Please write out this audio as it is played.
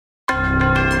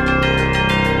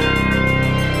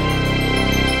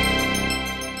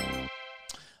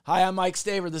Hi, I'm Mike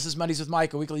Staver. This is Mondays with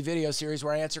Mike, a weekly video series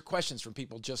where I answer questions from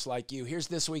people just like you. Here's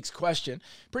this week's question.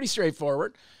 Pretty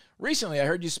straightforward. Recently, I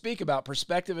heard you speak about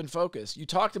perspective and focus. You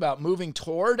talked about moving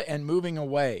toward and moving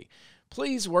away.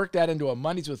 Please work that into a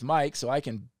Mondays with Mike so I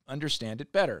can understand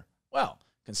it better. Well,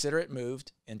 consider it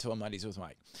moved into a Mondays with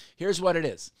Mike. Here's what it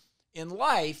is. In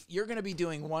life, you're going to be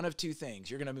doing one of two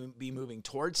things. You're going to be moving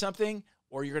toward something,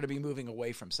 or you're going to be moving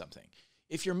away from something.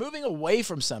 If you're moving away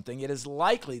from something, it is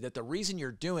likely that the reason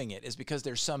you're doing it is because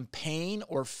there's some pain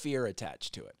or fear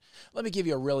attached to it. Let me give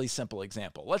you a really simple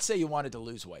example. Let's say you wanted to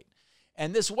lose weight.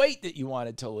 And this weight that you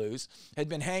wanted to lose had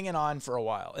been hanging on for a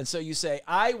while. And so you say,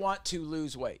 I want to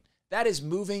lose weight. That is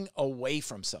moving away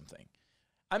from something.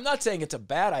 I'm not saying it's a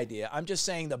bad idea. I'm just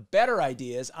saying the better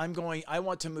idea is I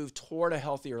want to move toward a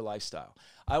healthier lifestyle.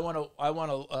 I want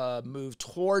to move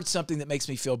toward something that makes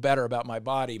me feel better about my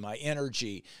body, my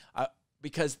energy.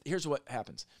 Because here's what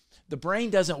happens. The brain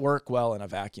doesn't work well in a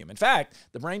vacuum. In fact,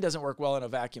 the brain doesn't work well in a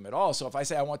vacuum at all. So if I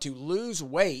say I want to lose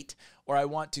weight or I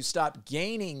want to stop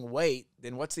gaining weight,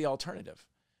 then what's the alternative?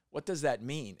 What does that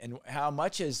mean? And how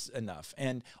much is enough?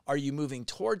 And are you moving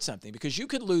toward something? Because you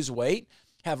could lose weight,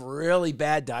 have really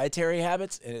bad dietary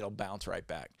habits, and it'll bounce right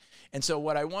back. And so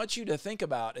what I want you to think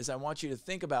about is I want you to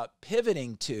think about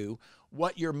pivoting to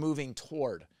what you're moving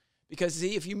toward. Because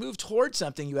see, if you move toward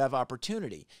something, you have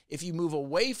opportunity. If you move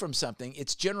away from something,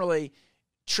 it's generally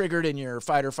triggered in your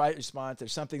fight or flight response.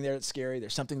 There's something there that's scary.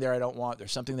 There's something there I don't want.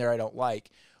 There's something there I don't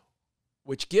like,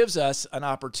 which gives us an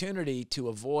opportunity to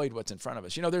avoid what's in front of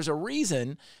us. You know, there's a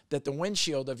reason that the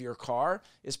windshield of your car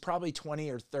is probably 20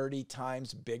 or 30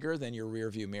 times bigger than your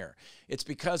rearview mirror. It's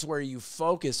because where you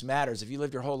focus matters. If you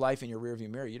lived your whole life in your rearview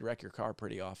mirror, you'd wreck your car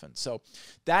pretty often. So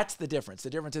that's the difference. The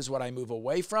difference is what I move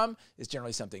away from is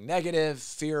generally something negative,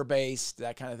 fear-based,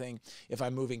 that kind of thing. If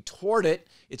I'm moving toward it,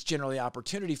 it's generally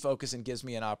opportunity focused and gives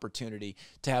me an opportunity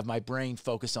to have my brain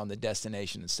focus on the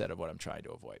destination instead of what I'm trying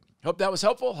to avoid. Hope that was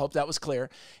helpful. Hope that was clear.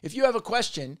 If you have a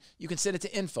question, you can send it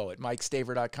to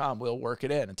info@mikestaver.com. We'll work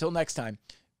it in. Until next time,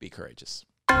 be courageous.